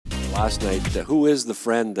last night. Who is the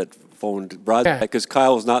friend that phoned Brad? Because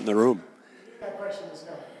Kyle was not in the room.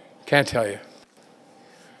 Can't tell you.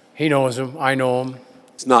 He knows him. I know him.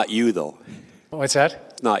 It's not you, though. What's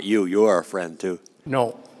that? It's not you. You're a friend, too.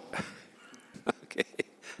 No. Okay.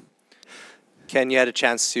 Ken, you had a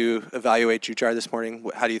chance to evaluate Jujar this morning.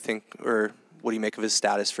 How do you think, or what do you make of his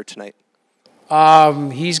status for tonight?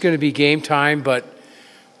 He's going to be game time, but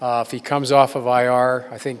if he comes off of IR,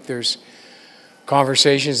 I think there's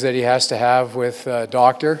conversations that he has to have with a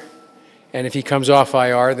doctor. And if he comes off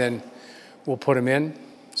IR, then we'll put him in.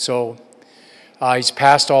 So he's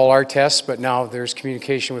passed all our tests, but now there's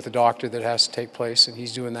communication with the doctor that has to take place, and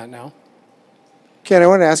he's doing that now. Ken, I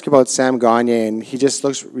want to ask you about Sam Gagner, and he just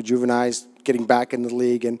looks rejuvenized, getting back in the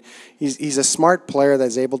league, and he's a smart player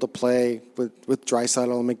that's able to play with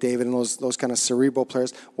Draisaitl and McDavid and those kind of cerebral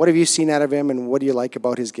players. What have you seen out of him, and what do you like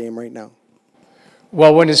about his game right now?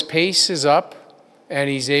 Well, when his pace is up and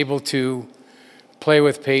he's able to play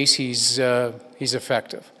with pace, he's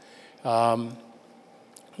effective.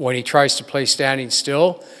 When he tries to play standing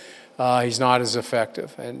still, he's not as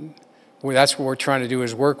effective, and that's what we're trying to do,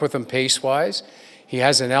 is work with him pace-wise. He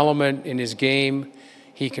has an element in his game.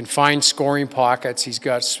 He can find scoring pockets.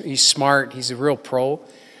 He's smart. He's a real pro.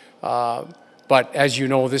 But as you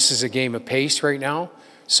know, this is a game of pace right now.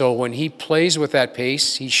 So when he plays with that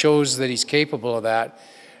pace, he shows that he's capable of that.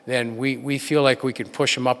 Then we feel like we can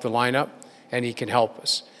push him up the lineup, and he can help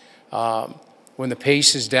us. When the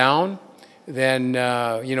pace is down, then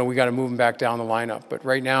we got to move him back down the lineup. But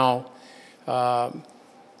right now,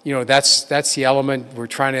 that's the element. We're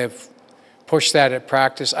trying to push that at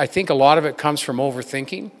practice. I think a lot of it comes from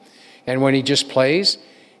overthinking, and when he just plays,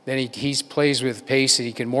 then he plays with pace that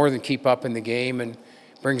he can more than keep up in the game, and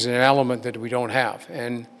brings an element that we don't have.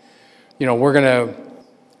 And we're going to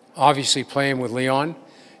obviously play him with Leon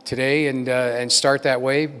today and start that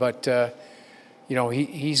way, but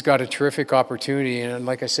he's got a terrific opportunity, and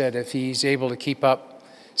like I said, if he's able to keep up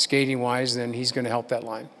skating wise, then he's going to help that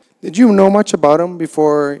line. Did you know much about him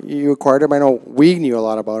before you acquired him? I know we knew a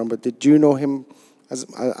lot about him, but did you know him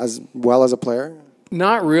as well as a player?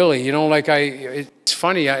 Not really. It's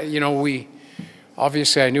funny.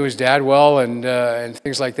 Obviously I knew his dad well and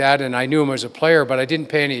things like that, and I knew him as a player, but I didn't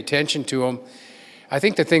pay any attention to him. I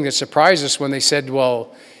think the thing that surprised us when they said,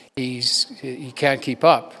 well, he can't keep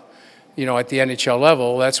up, at the NHL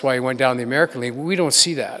level. That's why he went down the American League. We don't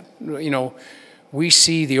see that. We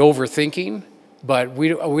see the overthinking, but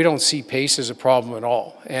we don't see pace as a problem at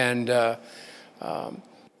all. And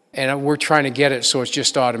we're trying to get it so it's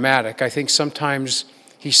just automatic. I think sometimes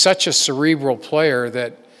he's such a cerebral player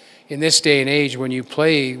that in this day and age, when you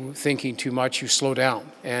play thinking too much, you slow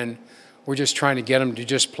down. And we're just trying to get him to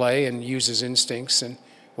just play and use his instincts. And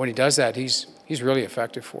when he does that, he's really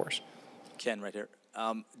effective for us. Ken, right here.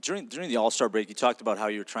 During the All-Star break, you talked about how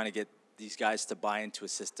you were trying to get these guys to buy into a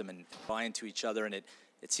system and buy into each other, and it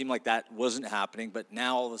seemed like that wasn't happening, but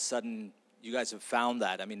now all of a sudden you guys have found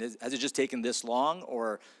that. I mean, has it just taken this long,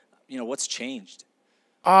 or what's changed?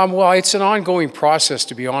 Well, it's an ongoing process,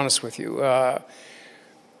 to be honest with you.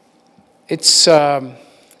 It's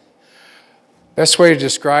best way to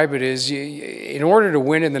describe it is in order to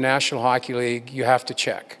win in the National Hockey League, you have to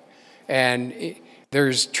check. And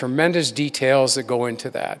there's tremendous details that go into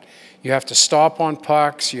that. You have to stop on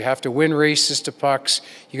pucks. You have to win races to pucks.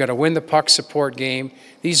 You got to win the puck support game.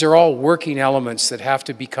 These are all working elements that have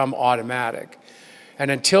to become automatic. And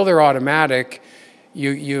until they're automatic,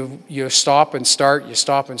 you stop and start. You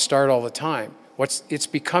stop and start all the time. It's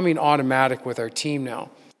becoming automatic with our team now.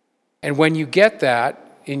 And when you get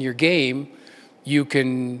that in your game, you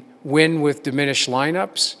can win with diminished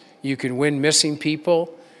lineups. You can win missing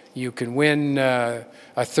people. You can win a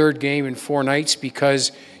third game in 4 nights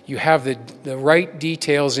because you have the right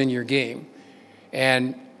details in your game.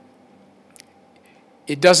 And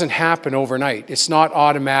it doesn't happen overnight. It's not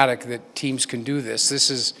automatic that teams can do this. This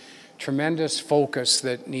is tremendous focus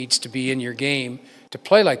that needs to be in your game to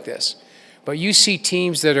play like this. But you see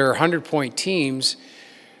teams that are 100-point teams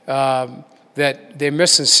that they're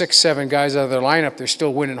missing 6, 7 guys out of their lineup, they're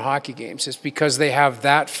still winning hockey games. It's because they have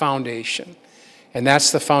that foundation. And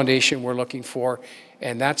that's the foundation we're looking for,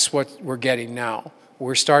 and that's what we're getting now.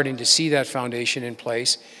 We're starting to see that foundation in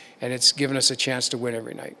place, and it's given us a chance to win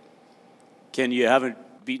every night. Ken, you haven't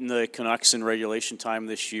beaten the Canucks in regulation time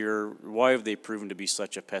this year. Why have they proven to be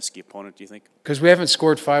such a pesky opponent, do you think? Because we haven't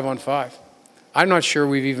scored 5-on-5. I'm not sure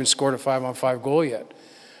we've even scored a 5-on-5 goal yet.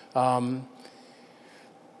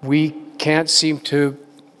 We can't seem to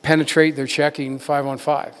penetrate their checking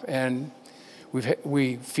 5-on-5, and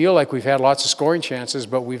we feel like we've had lots of scoring chances,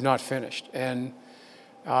 but we've not finished. And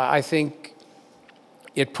I think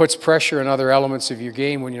it puts pressure on other elements of your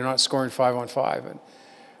game when you're not scoring 5-on-5.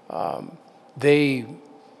 And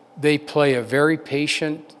they play a very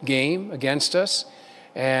patient game against us,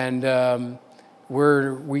 and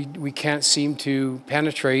we can't seem to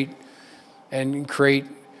penetrate and create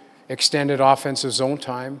extended offensive zone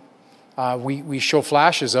time. We show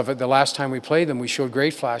flashes of it. The last time we played them, we showed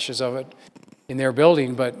great flashes of it in their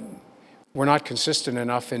building, but we're not consistent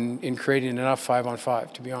enough in creating enough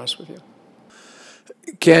 5-on-5, to be honest with you.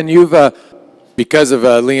 Ken, you've because of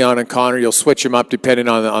Leon and Connor, you'll switch them up depending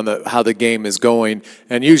on how the game is going,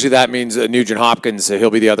 and usually that means Nugent Hopkins, he'll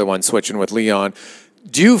be the other one switching with Leon.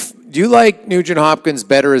 Do you like Nugent Hopkins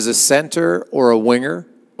better as a center or a winger?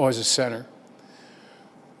 Oh, as a center.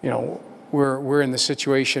 You know, we're in the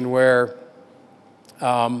situation where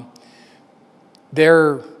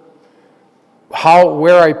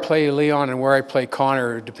where I play Leon and where I play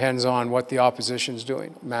Connor depends on what the opposition's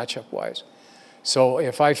doing, matchup-wise. So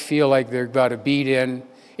if I feel like they've got a beat in,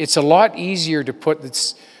 it's a lot easier to put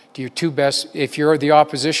your two best, if you're the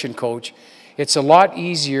opposition coach, it's a lot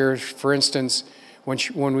easier, for instance,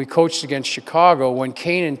 when we coached against Chicago, when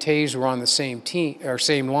Kane and Taves were on the same team or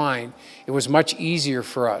same line, it was much easier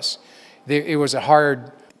for us. It was a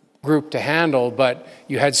hard group to handle, but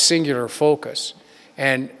you had singular focus.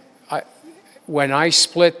 And when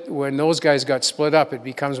those guys got split up, it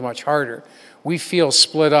becomes much harder. We feel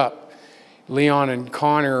split up. Leon and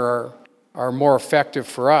Connor are more effective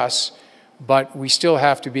for us, but we still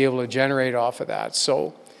have to be able to generate off of that.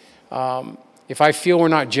 So if I feel we're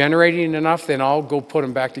not generating enough, then I'll go put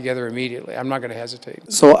them back together immediately. I'm not going to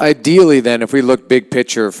hesitate. So ideally then, if we look big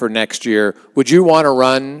picture for next year, would you want to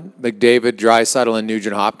run McDavid, Draisaitl, and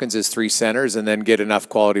Nugent Hopkins as three centers and then get enough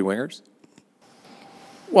quality wingers?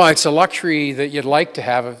 Well, it's a luxury that you'd like to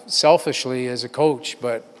have selfishly as a coach,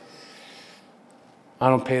 but I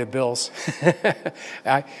don't pay the bills.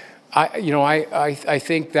 I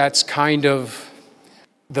think that's kind of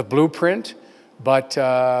the blueprint, but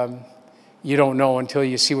you don't know until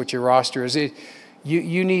you see what your roster is.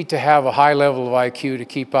 You need to have a high level of IQ to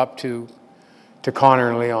keep up to Connor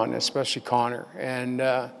and Leon, especially Connor. And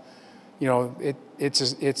you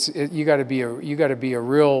got to be a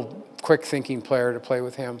real quick thinking player to play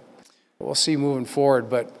with him. We'll see moving forward,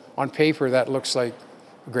 but on paper that looks like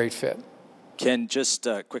a great fit. Ken, just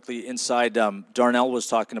quickly inside, Darnell was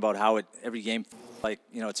talking about how every game, like,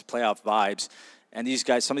 it's playoff vibes. And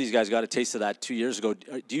some of these guys got a taste of that 2 years ago.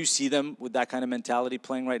 Do you see them with that kind of mentality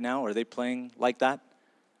playing right now? Are they playing like that?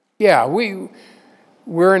 Yeah,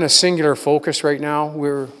 we're in a singular focus right now.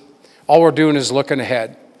 All we're doing is looking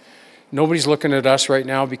ahead. Nobody's looking at us right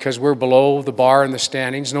now because we're below the bar in the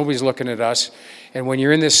standings. Nobody's looking at us. And when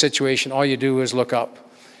you're in this situation, all you do is look up.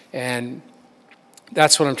 And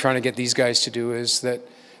that's what I'm trying to get these guys to do, is that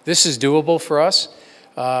this is doable for us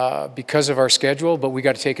because of our schedule, but we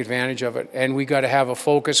got to take advantage of it. And we got to have a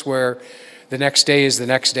focus where the next day is the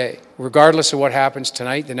next day. Regardless of what happens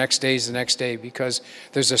tonight, the next day is the next day, because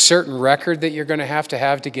there's a certain record that you're going to have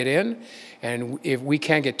to get in. And if we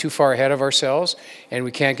can't get too far ahead of ourselves, and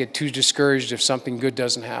we can't get too discouraged if something good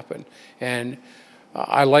doesn't happen. And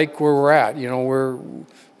I like where we're at.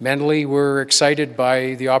 We're excited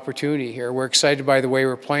by the opportunity here. We're excited by the way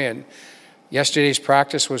we're playing. Yesterday's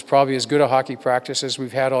practice was probably as good a hockey practice as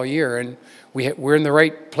we've had all year, and we're in the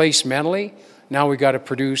right place mentally. Now we got to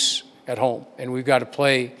produce at home, and we've got to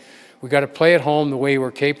play. We've got to play at home the way we're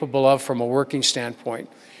capable of from a working standpoint.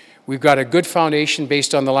 We've got a good foundation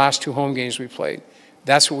based on the last 2 home games we played.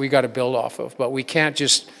 That's what we got to build off of. But we can't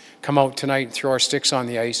just come out tonight and throw our sticks on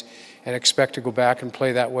the ice and expect to go back and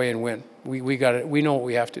play that way and win. We know what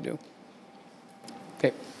we have to do.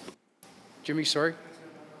 Okay. Jimmy, sorry.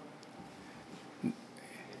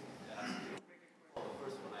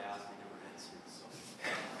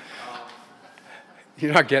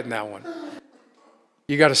 You're not getting that one.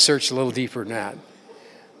 You got to search a little deeper than that.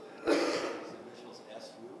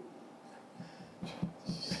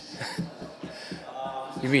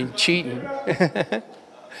 You mean cheating?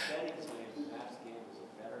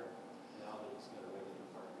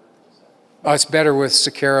 It's better with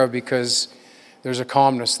Sekera because there's a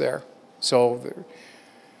calmness there. So,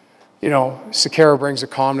 Sekera brings a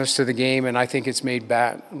calmness to the game, and I think it's made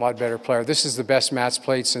Bat a lot better player. This is the best Matt's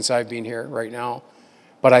played since I've been here right now.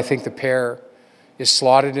 But I think the pair is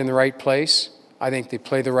slotted in the right place. I think they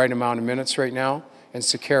play the right amount of minutes right now, and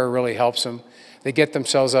Sekera really helps them. They get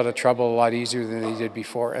themselves out of trouble a lot easier than they did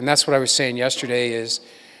before. And that's what I was saying yesterday, is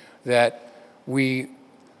that we're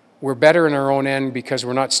better in our own end because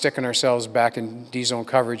we're not sticking ourselves back in D-zone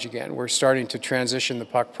coverage again. We're starting to transition the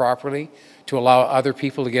puck properly to allow other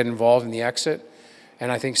people to get involved in the exit.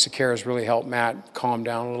 and I think Sekera's really helped Matt calm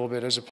down a little bit as a